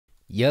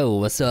Yo,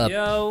 what's up?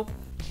 Yo.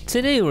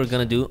 Today we're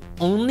gonna do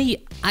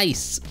only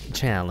ice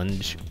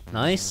challenge.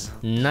 Nice.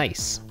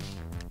 Nice.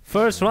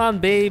 First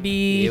round,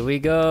 baby. Here we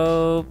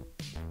go.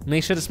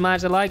 Make sure to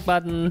smash the like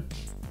button.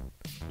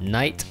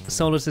 Night,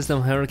 Solar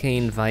System,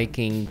 Hurricane,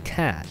 Viking,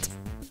 Cat.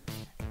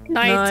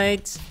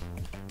 Night.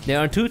 There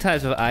are two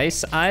types of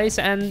ice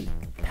and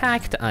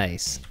packed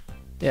ice.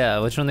 Yeah,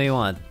 which one do you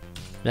want?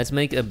 Let's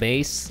make a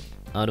base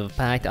out of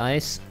packed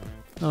ice.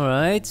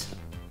 Alright.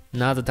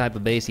 Not the type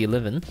of base you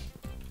live in.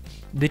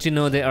 Did you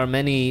know there are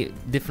many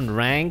different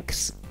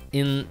ranks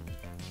in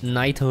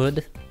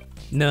knighthood?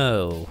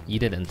 No. You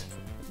didn't.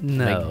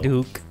 No. Like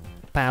Duke,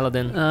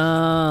 Paladin.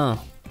 Oh.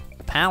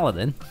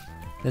 Paladin?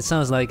 That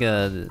sounds like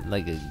a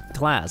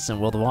class in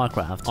World of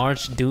Warcraft.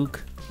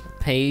 Archduke,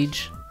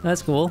 Page.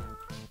 That's cool.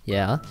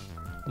 Yeah.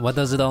 What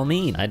does it all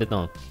mean? I don't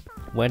know.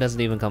 Where does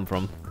it even come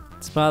from?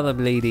 It's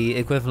probably the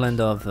equivalent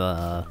of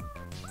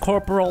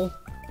corporal,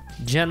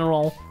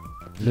 General,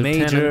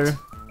 major, Lieutenant,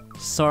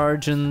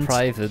 sergeant,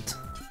 Private,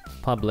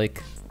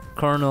 Public,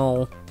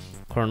 colonel.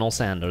 Colonel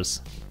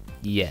Sanders.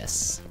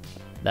 Yes.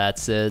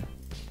 That's it.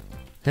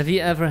 Have you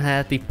ever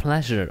had the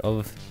pleasure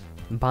of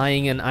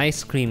buying an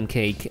ice cream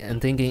cake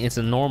and thinking it's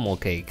a normal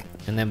cake,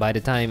 and then by the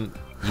time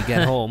you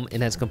get home,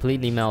 it has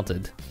completely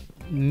melted?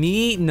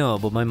 Me? No,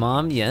 but my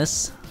mom,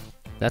 yes.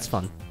 That's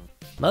fun.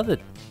 Love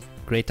it.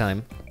 Great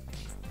time.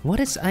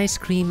 What is ice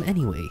cream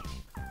anyway?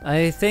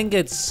 I think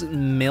it's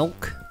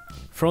milk.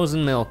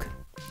 Frozen milk.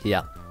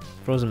 Yeah.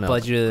 Frozen milk.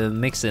 But you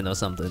mix it or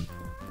something.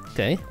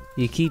 Okay.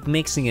 You keep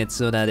mixing it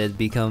so that it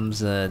becomes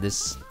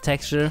this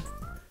texture.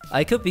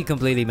 I could be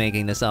completely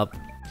making this up.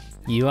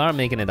 You are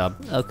making it up.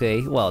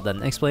 Okay, well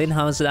then explain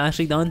how is it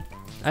actually done?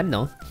 I don't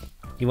know.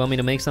 You want me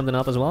to make something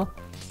up as well?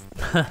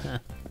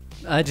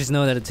 I just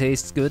know that it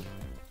tastes good.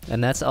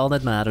 And that's all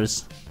that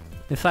matters.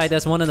 In fact,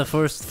 that's one of the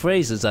first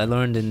phrases I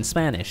learned in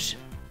Spanish.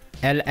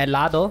 El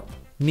helado?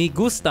 Me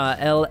gusta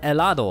el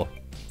helado.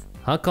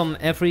 How come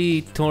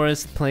every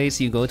tourist place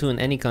you go to in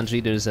any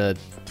country there's a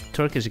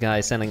Turkish guy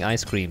selling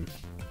ice cream?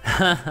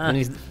 And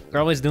he's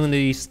always doing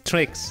these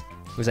tricks.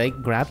 He's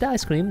like, grab the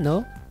ice cream.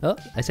 No. Oh,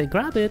 I say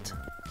grab it.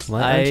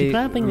 Why aren't you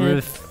grabbing I it?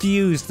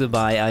 refuse to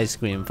buy ice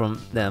cream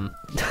from them.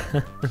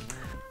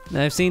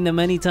 I've seen them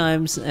many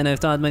times and I've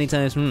thought many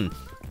times,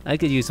 I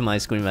could use some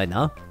ice cream right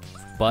now.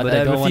 But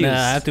I don't want to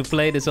have to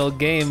play this whole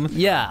game.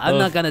 Yeah, I'm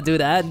not gonna do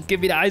that. Give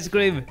me the ice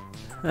cream.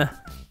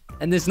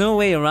 And there's no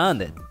way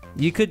around it.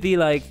 You could be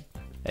like,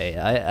 hey,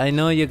 I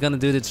know you're gonna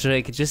do the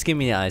trick, just give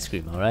me the ice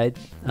cream, alright?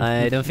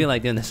 I don't feel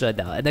like doing this right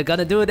now. And they're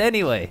gonna do it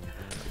anyway.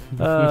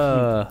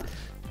 And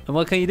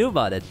what can you do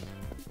about it?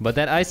 But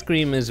that ice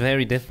cream is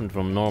very different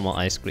from normal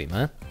ice cream,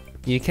 huh?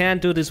 You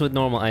can't do this with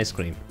normal ice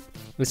cream.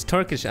 It's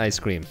Turkish ice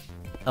cream.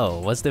 Oh,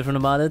 what's different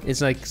about it?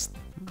 It's like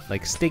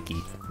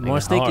sticky. More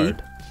like sticky?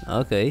 hard.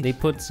 Okay. They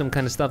put some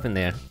kind of stuff in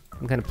there.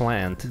 Some kind of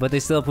plant. But they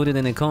still put it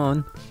in a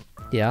cone.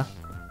 Yeah.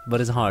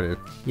 But it's harder.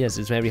 Yes,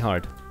 it's very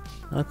hard.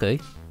 Okay.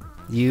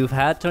 You've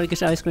had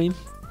Turkish ice cream?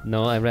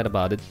 No, I read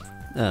about it.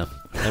 Oh.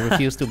 I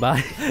refuse to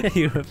buy.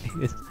 You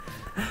refuse.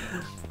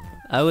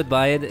 I would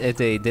buy it if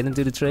they didn't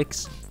do the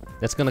tricks.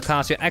 That's gonna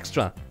cost you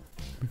extra.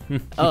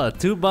 Oh,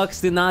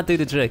 $2 did not do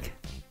the trick.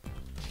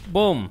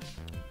 Boom.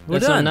 We're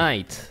That's a done.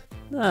 night.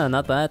 Ah,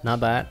 not bad. Not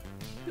bad.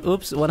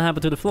 Oops, what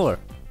happened to the floor?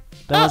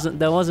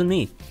 That wasn't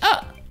me.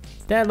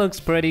 That looks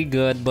pretty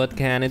good, but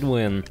can it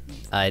win?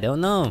 I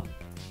don't know.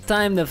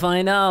 Time to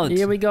find out.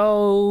 Here we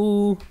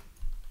go.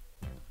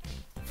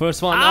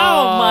 First one.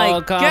 Oh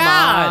my come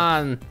God.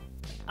 on.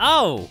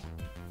 Oh!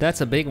 That's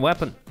a big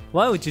weapon.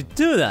 Why would you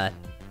do that?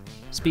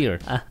 Spear.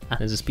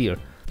 There's a spear.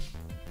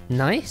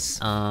 Nice.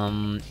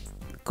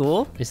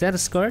 Cool. Is that a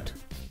skirt?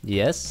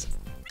 Yes.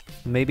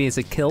 Maybe it's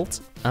a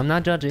kilt. I'm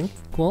not judging.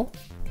 Cool.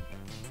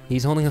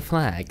 He's holding a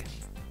flag.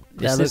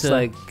 That looks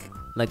like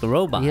a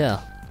robot.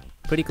 Yeah.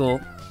 Pretty cool.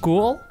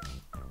 Cool.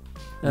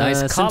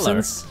 Nice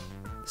color.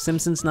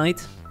 Simpsons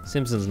night.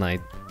 Simpsons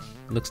night.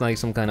 Looks like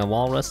some kind of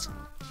walrus.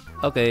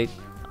 Okay.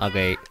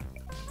 Okay.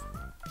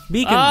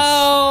 Beacons.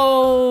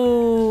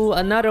 Oh,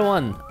 another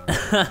one.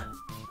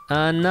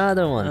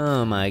 Another one.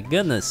 Oh my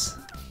goodness.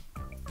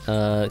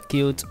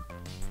 Cute.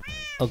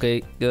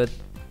 Okay, good.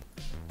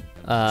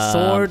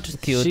 Sword,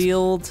 cute.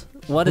 shield.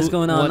 What is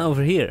going on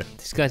over here?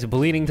 This guy's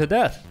bleeding to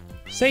death.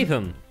 Save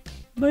him.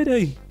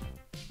 Mayday.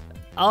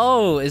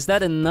 Oh, is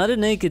that another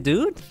naked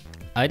dude?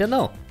 I don't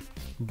know.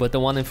 But the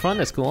one in front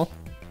is cool.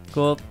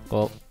 Cool.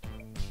 Cool.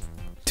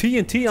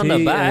 TNT on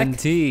the back.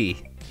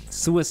 TNT.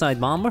 Suicide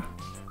bomber.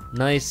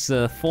 Nice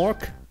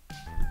fork.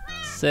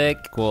 Sick.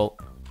 Cool.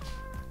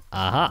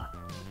 Aha.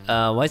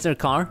 Why is there a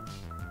car?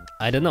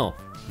 I don't know.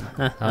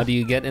 How do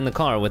you get in the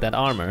car with that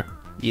armor?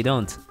 You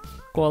don't.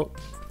 Cool.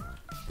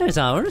 There's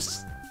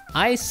ours.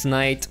 Ice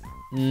Knight.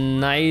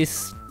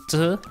 Nice.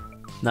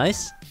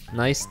 Nice.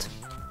 Nice.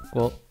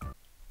 Cool.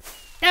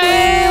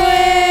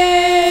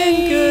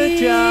 Hey, good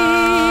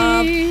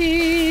job.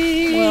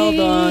 Well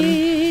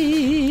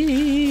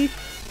done.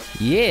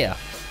 Yeah.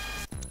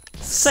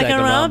 Second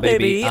round,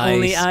 baby.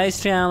 Only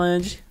ice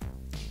challenge.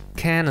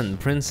 Cannon,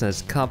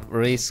 Princess, Cup,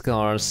 Race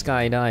Car,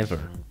 Skydiver.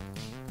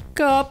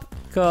 Cup.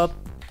 Cup.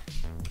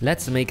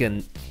 Let's make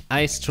an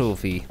ice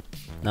trophy.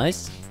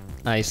 Nice.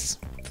 Ice.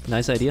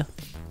 Nice idea.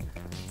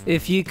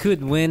 If you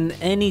could win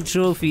any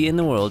trophy in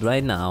the world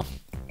right now,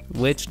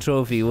 which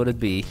trophy would it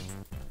be?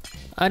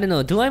 I don't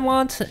know. Do I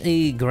want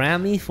a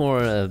Grammy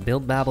for a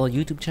Build Babble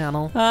YouTube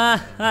channel?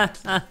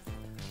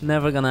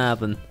 Never gonna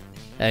happen.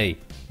 Hey,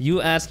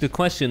 you ask the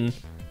question.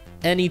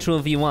 Any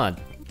trophy you want.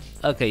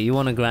 Okay, you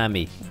want a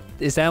Grammy.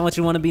 Is that what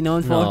you want to be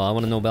known for? No, I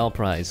want a Nobel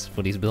Prize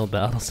for these Build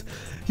Battles.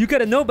 You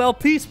get a Nobel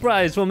Peace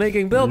Prize for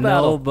making Build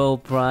Battle. Nobel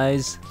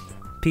Prize.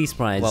 Peace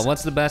Prize. Well,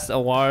 what's the best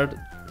award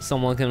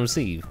someone can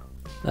receive?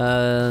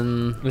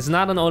 It's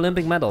not an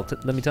Olympic medal,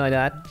 let me tell you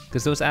that.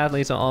 Because those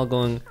athletes are all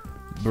going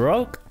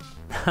broke.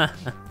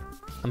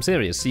 I'm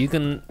serious. You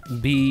can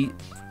be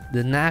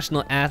the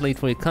national athlete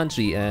for your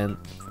country and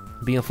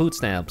be on food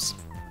stamps.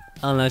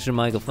 Unless you're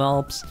Michael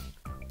Phelps.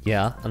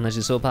 Yeah, unless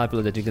you're so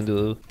popular that you can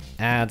do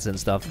ads and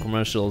stuff,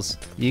 commercials.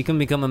 You can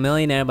become a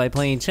millionaire by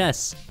playing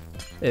chess,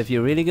 if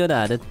you're really good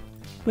at it.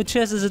 But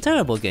chess is a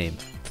terrible game.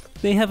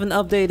 They haven't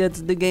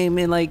updated the game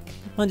in like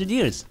 100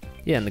 years.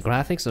 Yeah, and the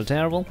graphics are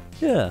terrible.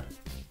 Yeah.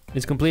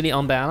 It's completely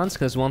unbalanced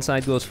because one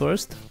side goes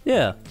first.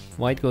 Yeah.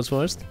 White goes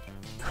first.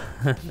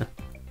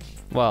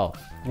 Well,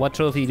 what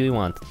trophy do you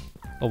want?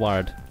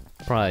 Award.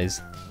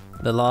 Prize.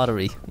 The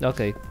lottery.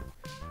 Okay.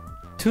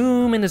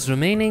 2 minutes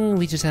remaining.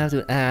 We just have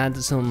to add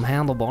some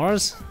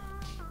handlebars.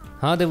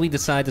 How did we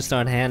decide to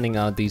start handing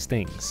out these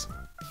things?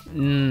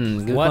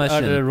 Good What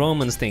question. are the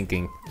Romans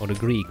thinking? Or the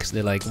Greeks?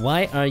 They're like,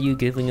 why are you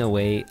giving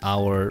away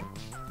our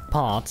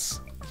pots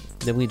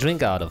that we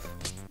drink out of?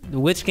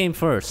 Which came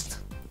first?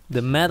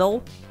 The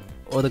medal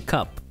or the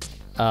cup?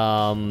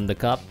 The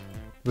cup.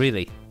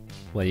 Really?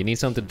 Well, you need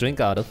something to drink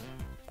out of.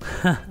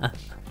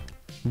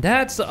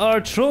 That's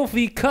our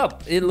trophy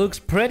cup. It looks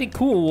pretty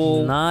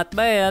cool. Not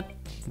bad.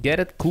 Get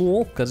it?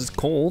 Cool, because it's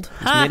cold.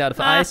 It's made out of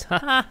ice.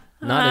 Not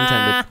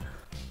intended.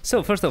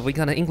 So first off, we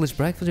got an English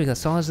breakfast. We got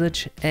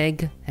sausage,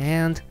 egg,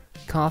 and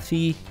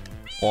coffee.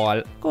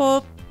 All.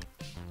 Cup.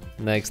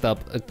 Next up,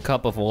 a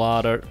cup of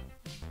water.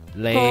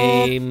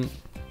 Lame.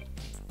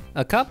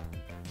 A cup.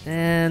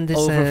 And this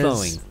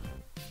Overflowing. says...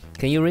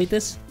 Can you read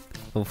this?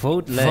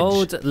 Vote ledge.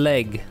 Vote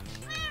leg.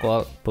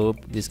 Well,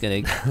 Poop. Just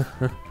kidding.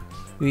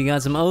 We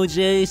got some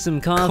OJ, some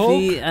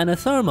coffee, and a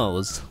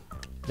thermos.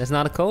 that's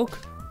not a Coke?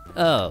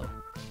 Oh.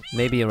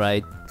 Maybe you're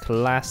right.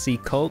 Classy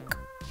Coke.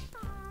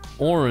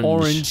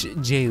 Orange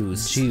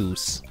juice.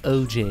 juice.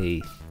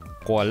 OJ.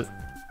 Well,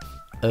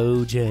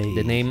 OJ.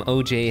 the name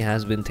OJ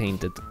has been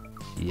tainted.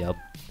 Yep.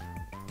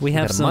 We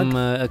have got a some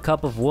mug? a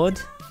cup of wood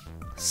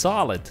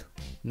Solid.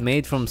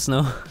 made from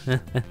snow.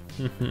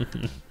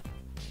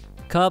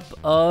 Cup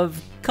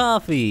of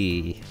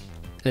coffee.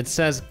 It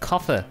says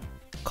coffee.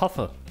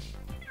 Coffee.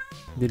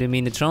 Did it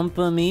mean the Trump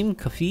meme?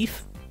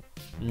 Kafif?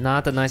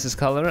 Not the nicest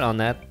color on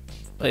that.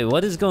 Wait,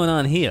 what is going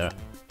on here?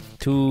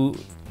 2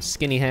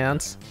 skinny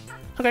hands.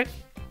 Okay.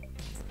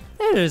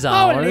 There's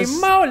ours. Holy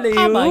moly,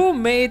 Oh my who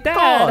made that?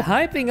 God.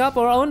 Hyping up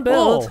our own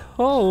build.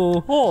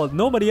 Oh. Oh,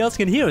 nobody else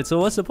can hear it, so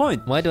what's the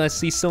point? Why do I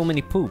see so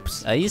many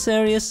poops? Are you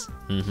serious?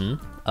 Mm-hmm.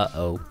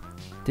 Uh-oh.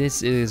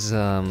 This is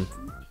Coffee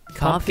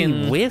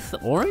pumpkin with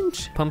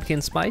orange?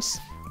 pumpkin spice.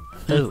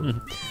 Oh.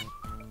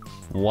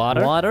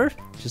 Water. Water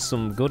Just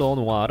some good old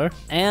water.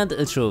 and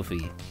a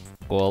trophy.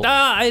 Well,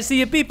 Ah, I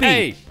see a pee-pee.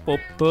 hey!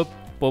 Boop, boop,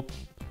 boop.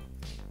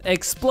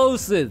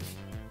 Explosive.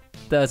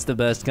 That's the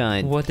best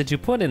kind. What did you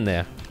put in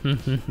there?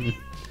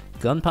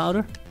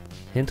 Gunpowder?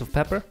 Hint of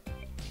pepper?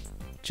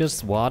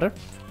 Just water?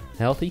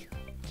 Healthy?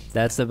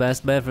 That's the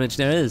best beverage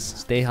there is.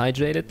 Stay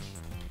hydrated?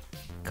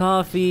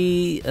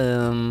 Coffee,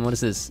 what is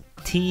this?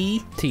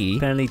 Tea? Tea?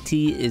 Apparently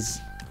tea is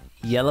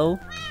yellow.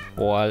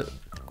 Well,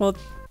 Well,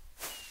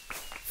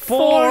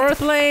 fourth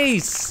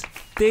place!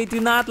 They do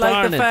not like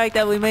Darn the it. fact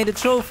that we made a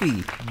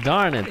trophy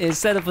darn it.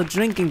 instead of a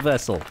drinking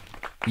vessel.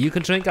 You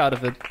can drink out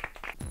of it.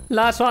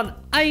 Last one.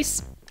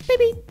 Ice.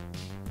 Baby.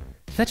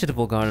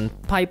 Vegetable garden.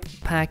 Pipe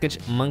package.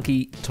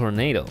 Monkey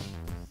tornado.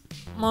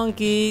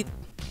 Monkey.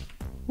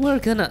 We're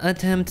gonna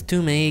attempt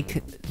to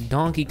make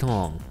Donkey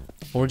Kong.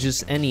 Or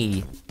just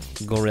any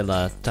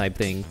gorilla type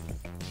thing.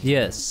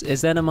 Yes,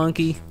 is that a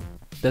monkey?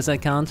 Does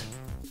that count?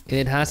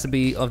 It has to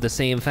be of the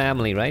same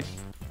family, right?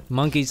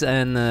 Monkeys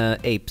and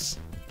apes.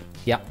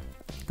 Yeah.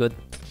 Good.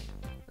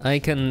 I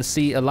can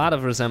see a lot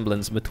of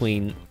resemblance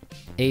between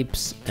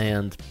apes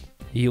and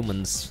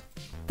humans.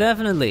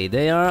 Definitely,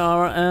 they are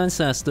our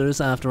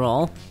ancestors after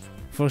all.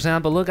 For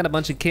example, look at a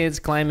bunch of kids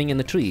climbing in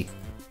a tree.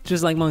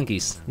 Just like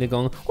monkeys. They're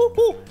going, ooh,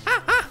 ooh,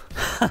 ah,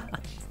 ah.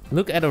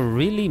 Look at a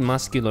really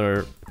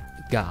muscular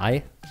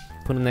guy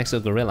put him next to a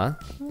gorilla.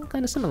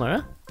 Kind of similar,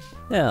 huh?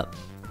 Yeah,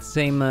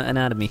 same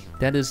anatomy.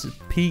 That is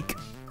peak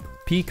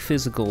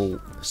physical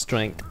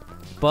strength.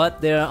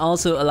 But there are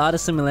also a lot of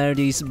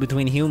similarities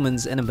between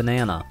humans and a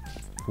banana.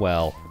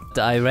 Well,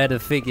 I read a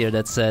figure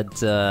that said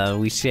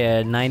we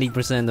share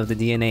 90% of the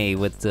DNA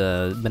with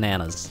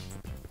bananas.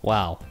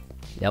 wow.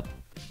 Yep,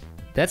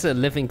 That's a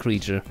living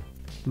creature.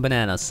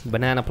 bananas.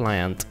 Banana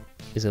plant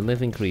is a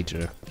living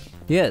creature.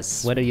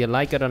 Yes, Whether you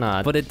like it or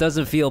not. but it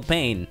doesn't feel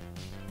pain.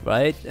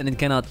 right? And it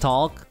cannot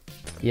talk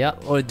Yeah.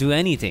 or do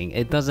anything.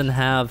 It doesn't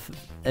have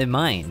a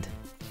mind.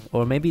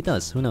 Or maybe it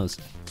does, who knows?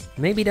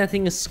 Maybe that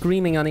thing is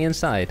screaming on the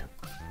inside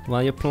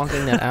while you're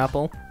plucking that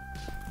apple.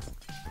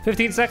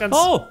 15 seconds.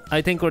 Oh!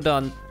 I think we're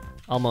done.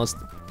 Almost.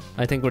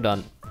 I think we're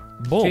done.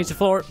 Boom. Change the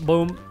floor,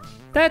 boom.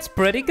 That's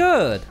pretty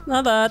good.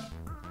 Not bad.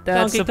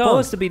 That's Donkey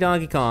supposed Kong. to be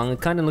Donkey Kong. It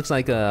kind of looks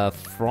like a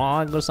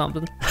frog or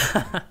something.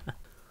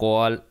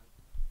 Cool.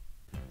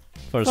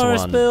 First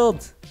one.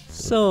 build.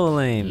 So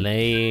lame.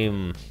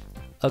 Lame.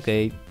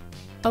 Okay,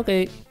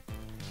 Okay.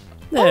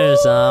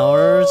 there's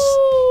ours.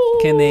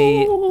 Can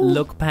they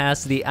look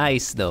past the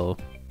ice though?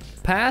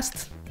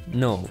 Past?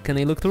 No. Can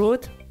they look through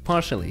it?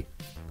 Partially.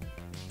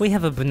 We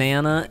have a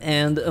banana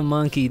and a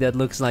monkey that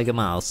looks like a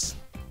mouse.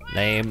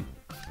 Lame.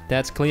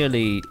 That's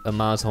clearly a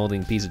mouse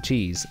holding a piece of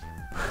cheese.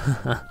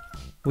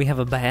 We have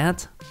a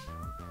bat.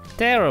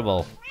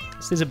 Terrible.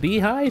 Is this a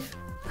beehive?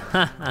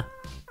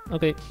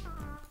 Okay.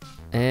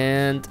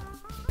 And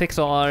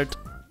pixel art.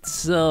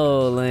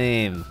 So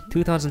lame.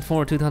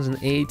 2004,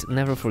 2008,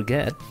 never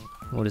forget.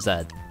 What is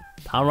that?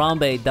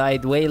 Harambe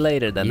died way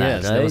later than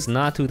Yes, that, right? that was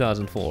not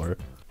 2004.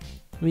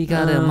 We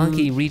got a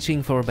monkey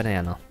reaching for a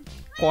banana.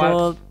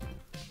 Well,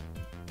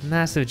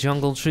 Massive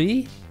jungle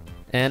tree.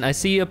 And I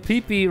see a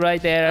pee-pee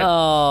right there.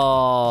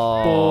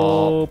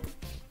 oh. Boop.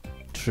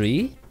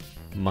 Tree.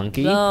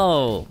 Monkey.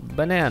 No,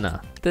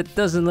 Banana. that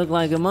doesn't look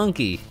like a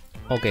monkey.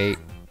 Okay.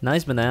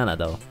 Nice banana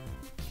though.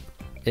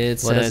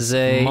 It What does says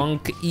it say?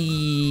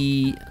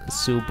 monkey.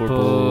 Super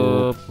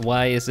Boop. boop.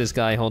 Why is this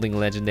guy holding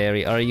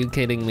legendary? Are you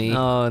kidding me?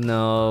 Oh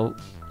no.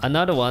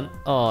 Another one.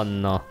 Oh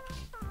no.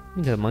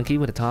 You got a monkey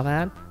with a top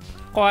hat?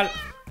 What?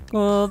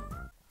 Well,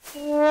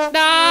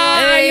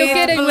 Are you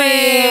kidding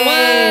me?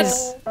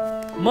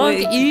 What?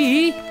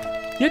 Monkey?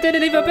 You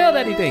didn't even build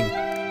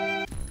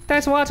anything.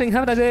 Thanks for watching.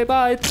 Have a nice day.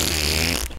 Bye.